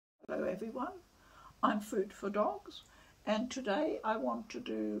Hello everyone, I'm Food for Dogs, and today I want to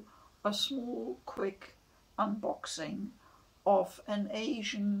do a small quick unboxing of an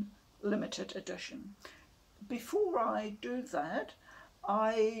Asian limited edition. Before I do that,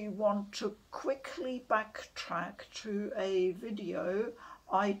 I want to quickly backtrack to a video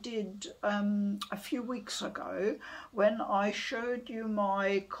I did a few weeks ago when I showed you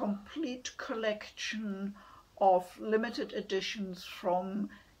my complete collection of limited editions from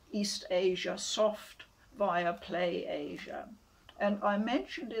East Asia Soft via Play Asia. And I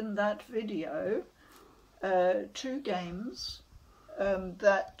mentioned in that video two games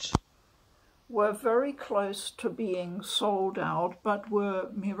that were very close to being sold out but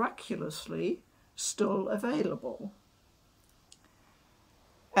were miraculously still available.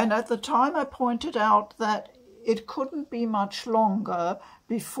 And at the time I pointed out that it couldn't be much longer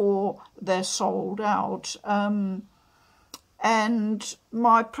before they're sold out. And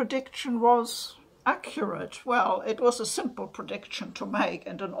my prediction was accurate. Well, it was a simple prediction to make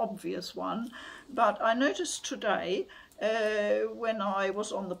and an obvious one, but I noticed today when I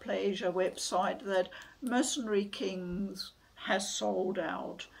was on the Play Asia website that Mercenary Kings has sold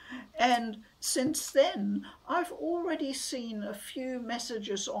out. And since then, I've already seen a few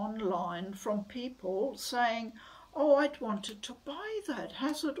messages online from people saying, "Oh, I'd wanted to buy that.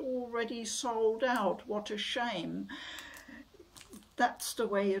 Has it already sold out? What a shame." That's the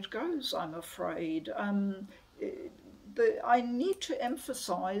way it goes, I'm afraid. I need to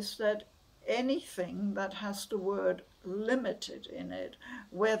emphasize that anything that has the word limited in it,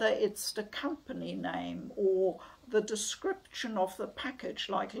 whether it's the company name or the description of the package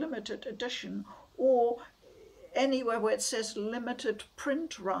like limited edition, or anywhere where it says limited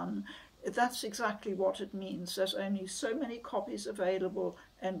print run, that's exactly what it means. There's only so many copies available,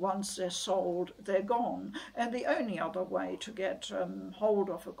 and once they're sold, they're gone. And the only other way to get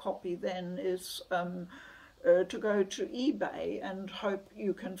hold of a copy then is to go to eBay and hope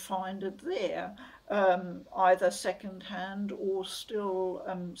you can find it there, either second-hand or still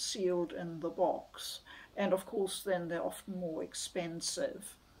sealed in the box. And of course then they're often more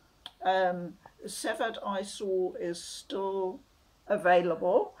expensive. Severed I saw is still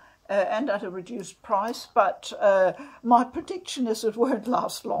available and at a reduced price, but my prediction is it won't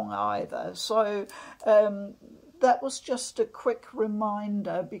last long either. So that was just a quick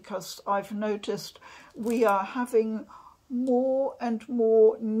reminder, because I've noticed we are having more and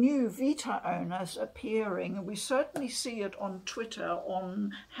more new Vita owners appearing, and we certainly see it on Twitter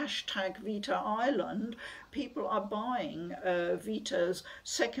on #VitaIsland. People are buying Vitas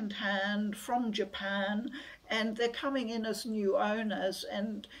second-hand from Japan, and they're coming in as new owners,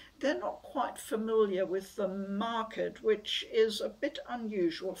 and they're not quite familiar with the market, which is a bit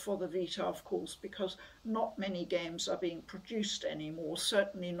unusual for the Vita, of course, because not many games are being produced anymore,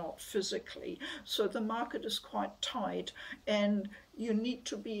 certainly not physically. So the market is quite tight, and you need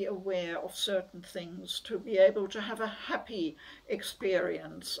to be aware of certain things to be able to have a happy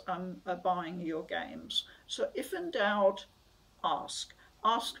experience buying your games. So if in doubt, ask.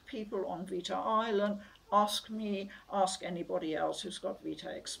 Ask people on Vita Island, ask me, ask anybody else who's got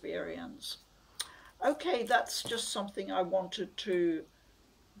Vita experience. Okay, that's just something I wanted to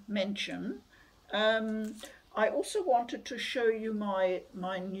mention. I also wanted to show you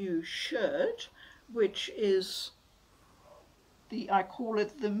my new shirt, which is I call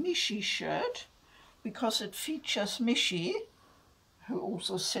it the Mishy shirt, because it features Mishy, who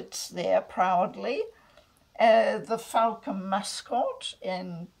also sits there proudly, the Falcon mascot,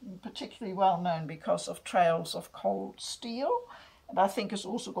 and particularly well known because of Trails of Cold Steel, and I think it's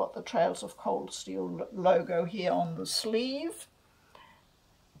also got the Trails of Cold Steel logo here on the sleeve.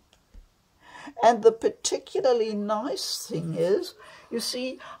 And the particularly nice thing is, you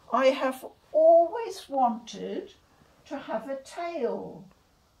see, I have always wanted to have a tail,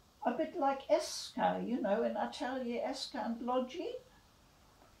 a bit like Eska, you know, in Atelier Eska and Logi,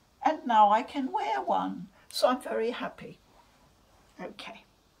 and now I can wear one. So I'm very happy. Okay.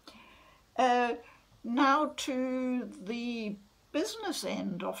 Now to the business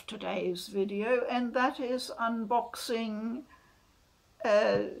end of today's video, and that is unboxing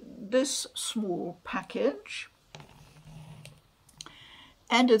this small package.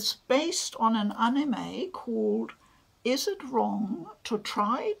 And it's based on an anime called "Is It Wrong to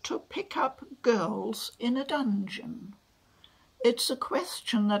Try to Pick Up Girls in a Dungeon?" It's a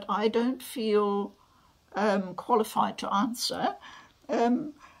question that I don't feel qualified to answer,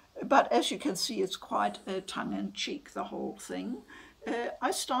 but as you can see, it's quite tongue-in-cheek, the whole thing.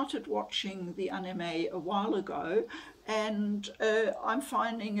 I started watching the anime a while ago, and I'm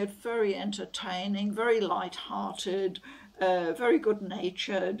finding it very entertaining, very light-hearted, very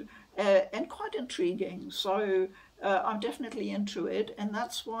good-natured, and quite intriguing. So I'm definitely into it, and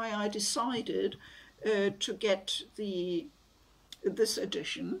that's why I decided to get this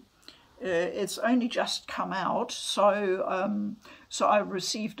edition. It's only just come out, so so I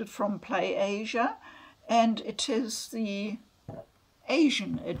received it from Play Asia, and it is the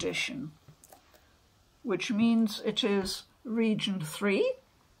Asian edition, which means it is Region 3.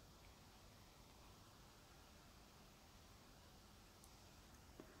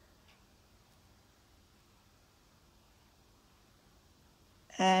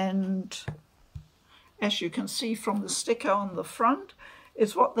 And as you can see from the sticker on the front,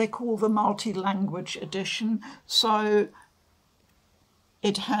 it's what they call the multi-language edition. So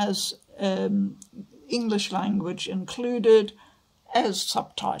it has English language included, as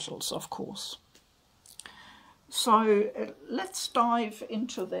subtitles, of course. So let's dive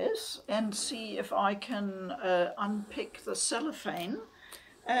into this and see if I can unpick the cellophane.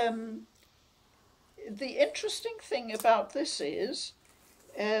 The interesting thing about this is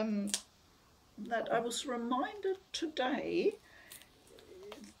that I was reminded today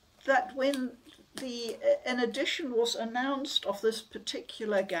that when an edition was announced of this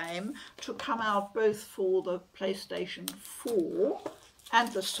particular game to come out both for the PlayStation 4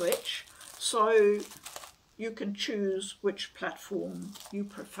 and the Switch, so you can choose which platform you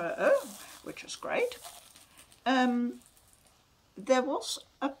prefer, which is great. There was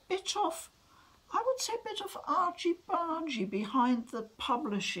a bit of, I would say, a bit of argy-bargy behind the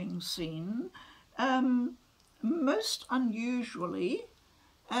publishing scene. Most unusually,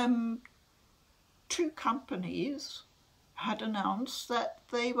 two companies had announced that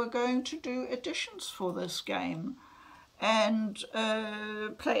they were going to do editions for this game, and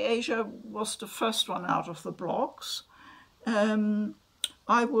Play Asia was the first one out of the blocks.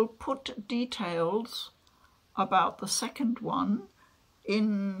 I will put details about the second one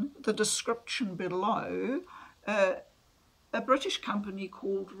in the description below. A British company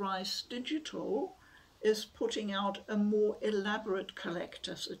called Rice Digital is putting out a more elaborate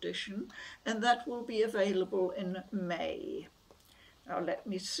collector's edition, and that will be available in May. Now let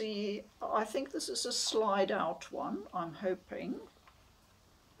me see, I think this is a slide out one, I'm hoping.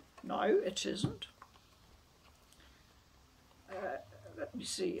 No, it isn't. Let me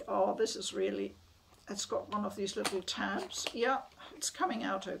see, oh, this is really, it's got one of these little tabs. Yeah, it's coming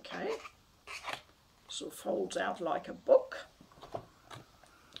out okay. So it folds out like a book.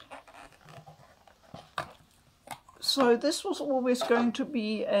 So this was always going to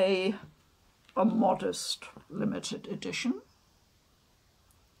be a modest limited edition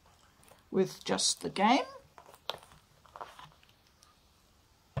with just the game.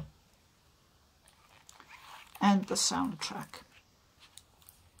 And the soundtrack.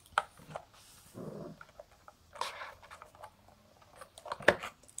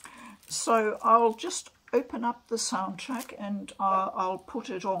 So I'll just open up the soundtrack and I'll put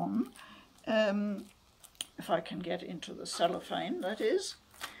it on, if I can get into the cellophane, that is.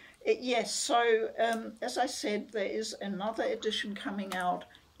 Yes, so as I said, there is another edition coming out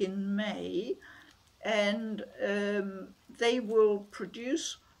in May, and they will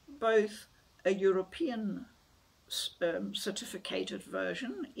produce both a European certificated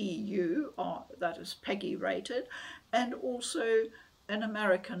version, EU, that is PEGI rated, and also an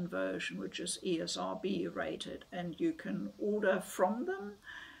American version, which is ESRB rated, and you can order from them.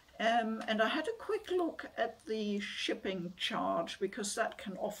 And I had a quick look at the shipping charge, because that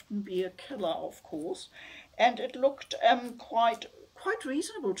can often be a killer, of course, and it looked quite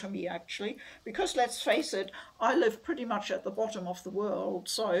reasonable to me, actually, because let's face it, I live pretty much at the bottom of the world,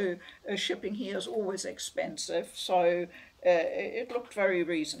 so shipping here is always expensive, so it looked very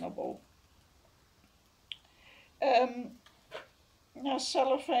reasonable. Now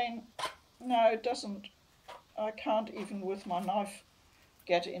cellophane, no, it doesn't, I can't even with my knife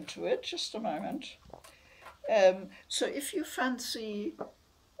get into it, just a moment. So if you fancy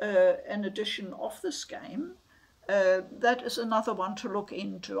an edition of this game, that is another one to look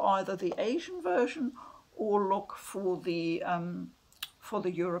into, either the Asian version or look for the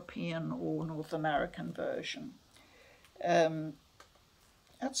European or North American version.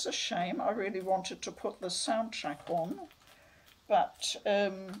 That's a shame. I really wanted to put the soundtrack on, but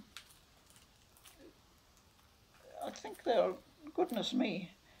I think they'll, goodness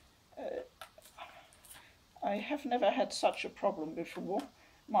me, I have never had such a problem before.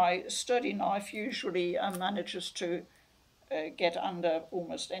 My sturdy knife usually manages to get under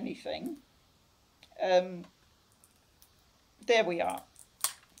almost anything. There we are.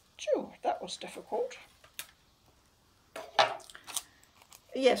 Phew, that was difficult.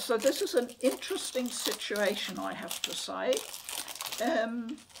 Yes, so this is an interesting situation, I have to say.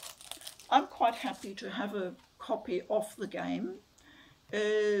 I'm quite happy to have a copy of the game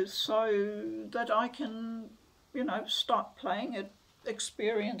so that I can, you know, start playing it,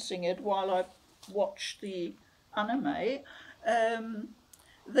 experiencing it while I watch the anime.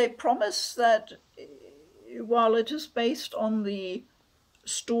 They promise that while it is based on the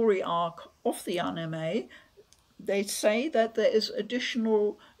story arc of the anime, they say that there is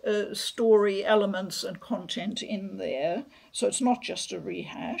additional story elements and content in there, so it's not just a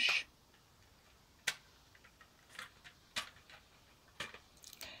rehash.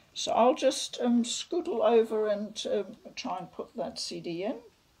 So I'll just scootle over and try and put that CD in.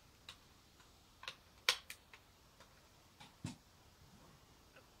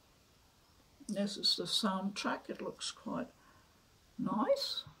 This is the soundtrack. It looks quite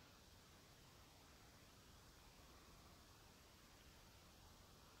nice.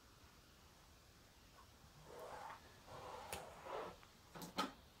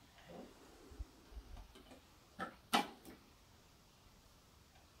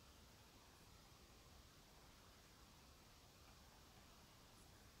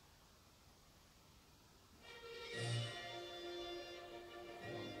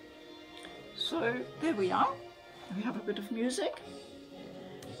 So there we are. We have a bit of music.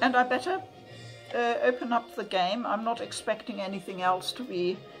 And I better open up the game. I'm not expecting anything else to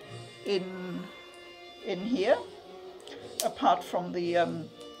be in here, apart from the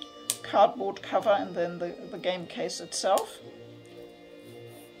cardboard cover and then the game case itself.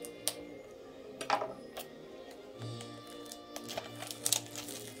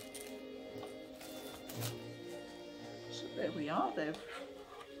 So there we are.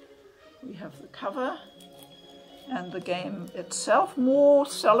 We have the cover and the game itself. More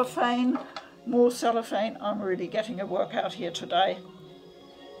cellophane, more cellophane. I'm really getting a workout here today.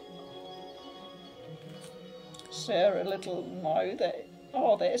 Is there a little, no,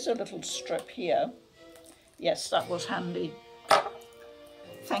 there's a little strip here. Yes, that was handy.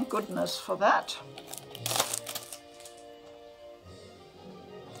 Thank goodness for that.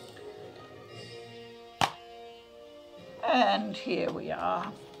 And here we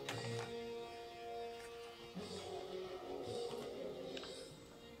are.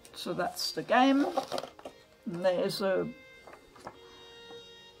 So that's the game. And there's a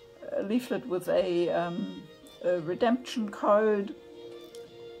leaflet with a redemption code.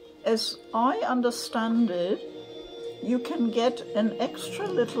 As I understand it, you can get an extra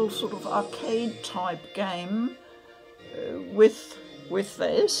little sort of arcade type game with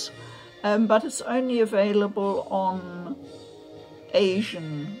this, but it's only available on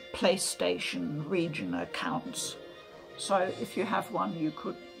Asian PlayStation region accounts. So if you have one, you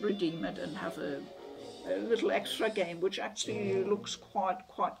could redeem it and have a little extra game, which actually looks quite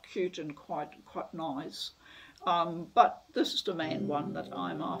cute and quite nice. But this is the main one that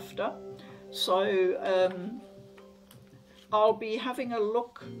I'm after. So I'll be having a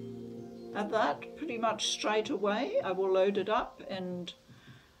look at that pretty much straight away. I will load it up and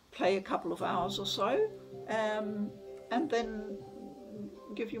play a couple of hours or so, and then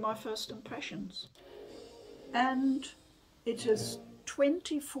give you my first impressions. And it is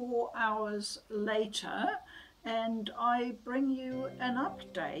 24 hours later, and I bring you an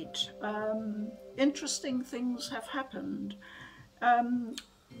update. Interesting things have happened.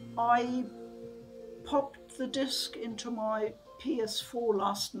 I popped the disc into my PS4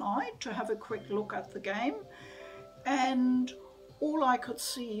 last night to have a quick look at the game, and all I could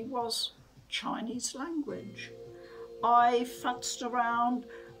see was Chinese language. I futzed around,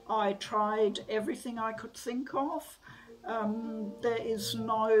 I tried everything I could think of. There is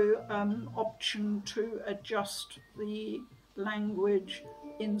no option to adjust the language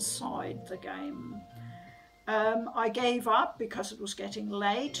inside the game. I gave up because it was getting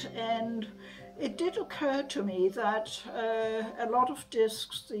late, and it did occur to me that a lot of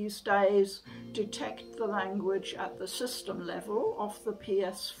discs these days detect the language at the system level of the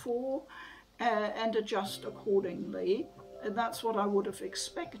PS4 and adjust accordingly. And that's what I would have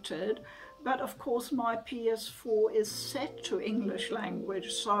expected. But of course my PS4 is set to English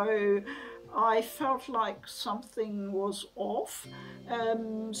language, so I felt like something was off.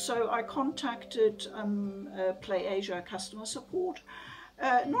 So I contacted PlayAsia customer support,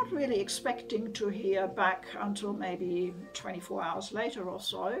 not really expecting to hear back until maybe 24 hours later or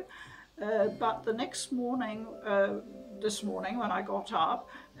so. But the next morning, this morning when I got up,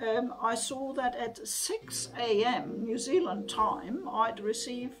 I saw that at 6 AM New Zealand time I'd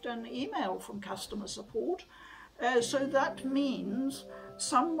received an email from customer support. So that means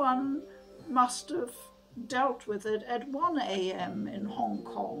someone must have dealt with it at 1 a.m. in Hong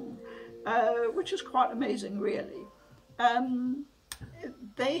Kong, which is quite amazing, really.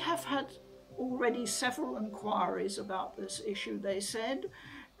 They have had already several inquiries about this issue, they said,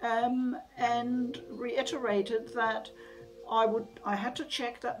 and reiterated that I had to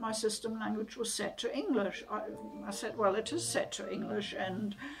check that my system language was set to English. I said, well, it is set to English,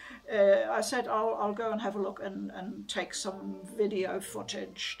 and I said, I'll go and have a look and take some video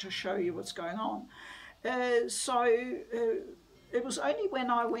footage to show you what's going on. So it was only when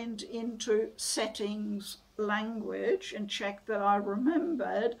I went into settings language and checked that I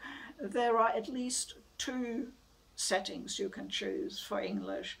remembered there are at least 2 settings you can choose for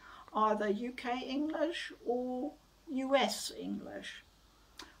English, either UK English or US English.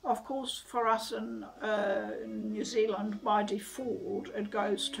 Of course, for us in New Zealand, by default, it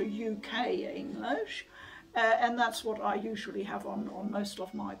goes to UK English, and that's what I usually have on most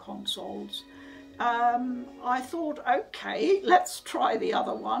of my consoles. I thought, okay, let's try the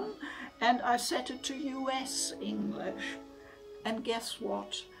other one, and I set it to US English. And guess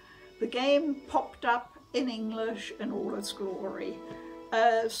what? The game popped up in English in all its glory.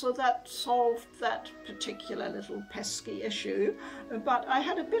 So that solved that particular little pesky issue. But I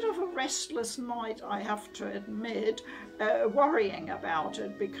had a bit of a restless night, I have to admit, worrying about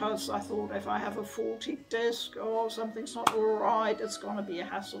it, because I thought if I have a faulty disc or something's not all right, it's going to be a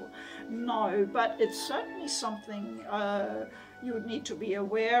hassle. No, but it's certainly something you would need to be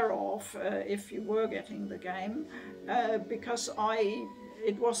aware of if you were getting the game, because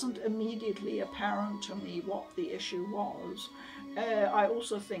it wasn't immediately apparent to me what the issue was. I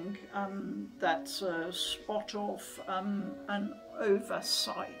also think that's a spot of an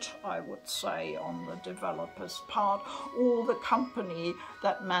oversight, I would say, on the developer's part, or the company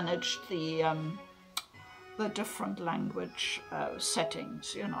that managed the different language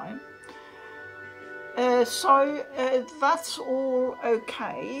settings, you know. So that's all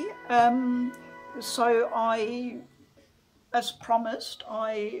okay. So as promised,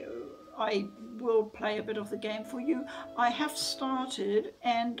 I will play a bit of the game for you. I have started,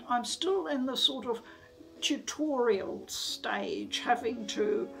 and I'm still in the sort of tutorial stage, having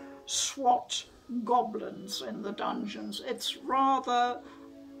to swat goblins in the dungeons. It's rather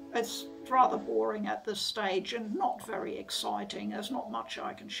boring at this stage and not very exciting. There's not much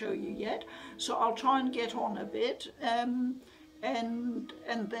I can show you yet, so I'll try and get on a bit and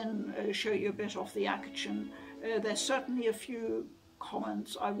then show you a bit of the action. There's certainly a few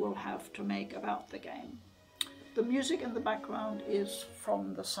comments I will have to make about the game. The music in the background is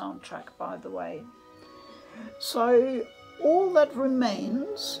from the soundtrack, by the way. So all that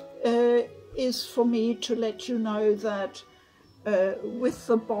remains is for me to let you know that with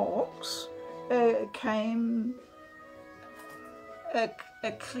the box came a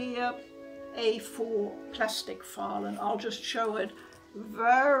clear A4 plastic file, and I'll just show it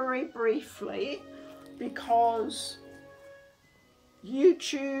very briefly, because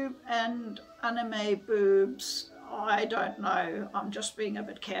YouTube and anime boobs, I don't know, I'm just being a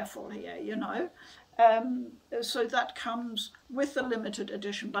bit careful here, you know. So that comes with the limited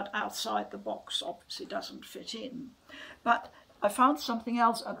edition, but outside the box, obviously doesn't fit in. But I found something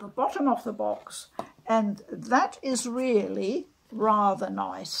else at the bottom of the box, and that is really rather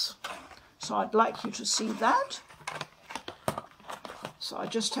nice. So I'd like you to see that. So I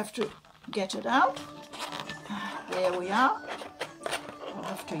just have to get it out. There we are. I'll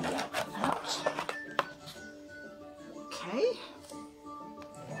have to get it out. Okay.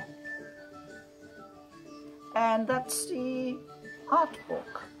 And that's the art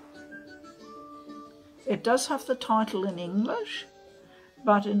book. It does have the title in English,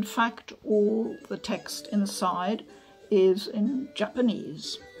 but in fact all the text inside is in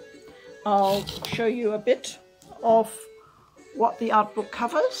Japanese. I'll show you a bit of what the art book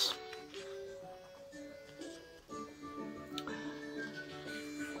covers.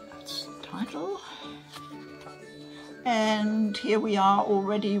 That's the title. And here we are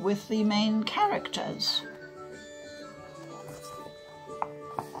already with the main characters.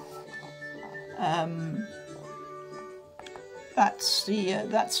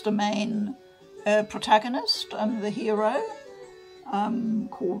 That's the main protagonist, the hero,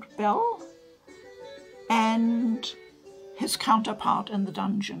 called Bell, and his counterpart in the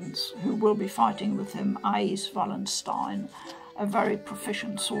dungeons, who will be fighting with him, Ais Wallenstein, a very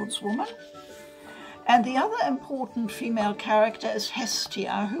proficient swordswoman. And the other important female character is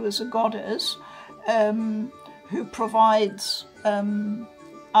Hestia, who is a goddess, who provides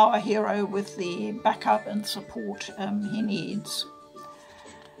our hero with the backup and support he needs.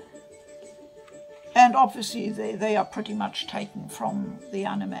 And obviously they are pretty much taken from the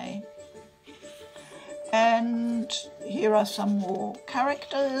anime. And here are some more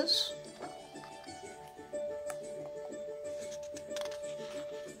characters.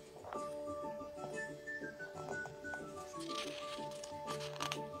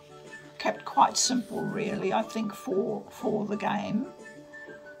 Kept quite simple really, I think, for the game.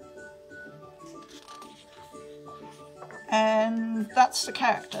 And that's the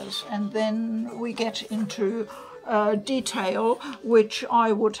characters, and then we get into detail which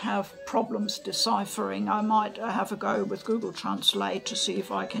I would have problems deciphering. I might have a go with Google Translate to see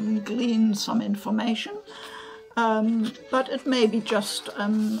if I can glean some information, but it may be just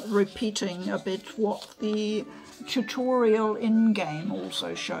repeating a bit what the tutorial in-game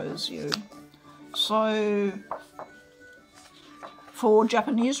also shows you. So for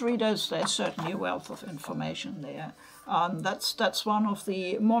Japanese readers, there's certainly a wealth of information there. That's one of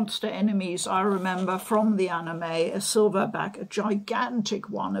the monster enemies I remember from the anime. A silverback, a gigantic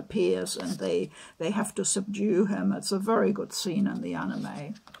one, appears and they have to subdue him. It's a very good scene in the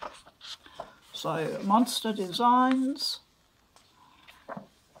anime. So monster designs,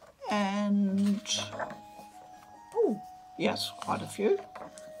 and oh yes, quite a few.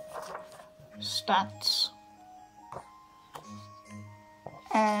 Stats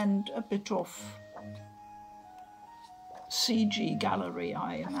and a bit of CG gallery,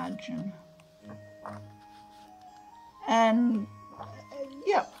 I imagine. And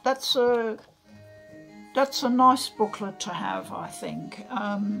yeah, that's a nice booklet to have, I think.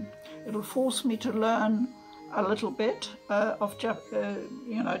 It'll force me to learn a little bit of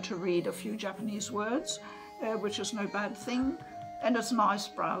you know, to read a few Japanese words, which is no bad thing. And it's nice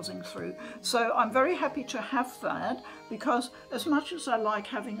browsing through. So I'm very happy to have that, because as much as I like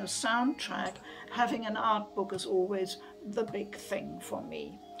having a soundtrack, having an art book is always the big thing for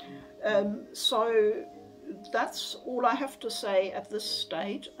me. So that's all I have to say at this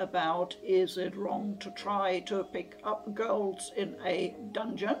stage about Is It Wrong to Try to Pick Up Girls in a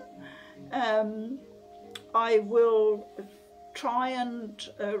Dungeon. I will try and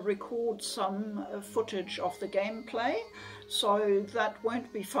record some footage of the gameplay, so that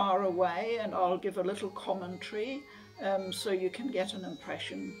won't be far away, and I'll give a little commentary so you can get an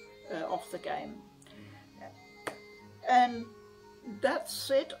impression of the game. And that's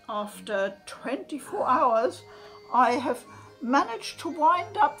it. After 24 hours I have managed to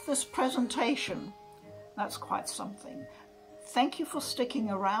wind up this presentation. That's quite something. Thank you for sticking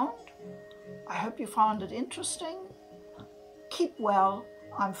around. I hope you found it interesting. Keep well.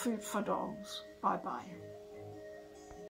 I'm Food for Dogs. Bye bye.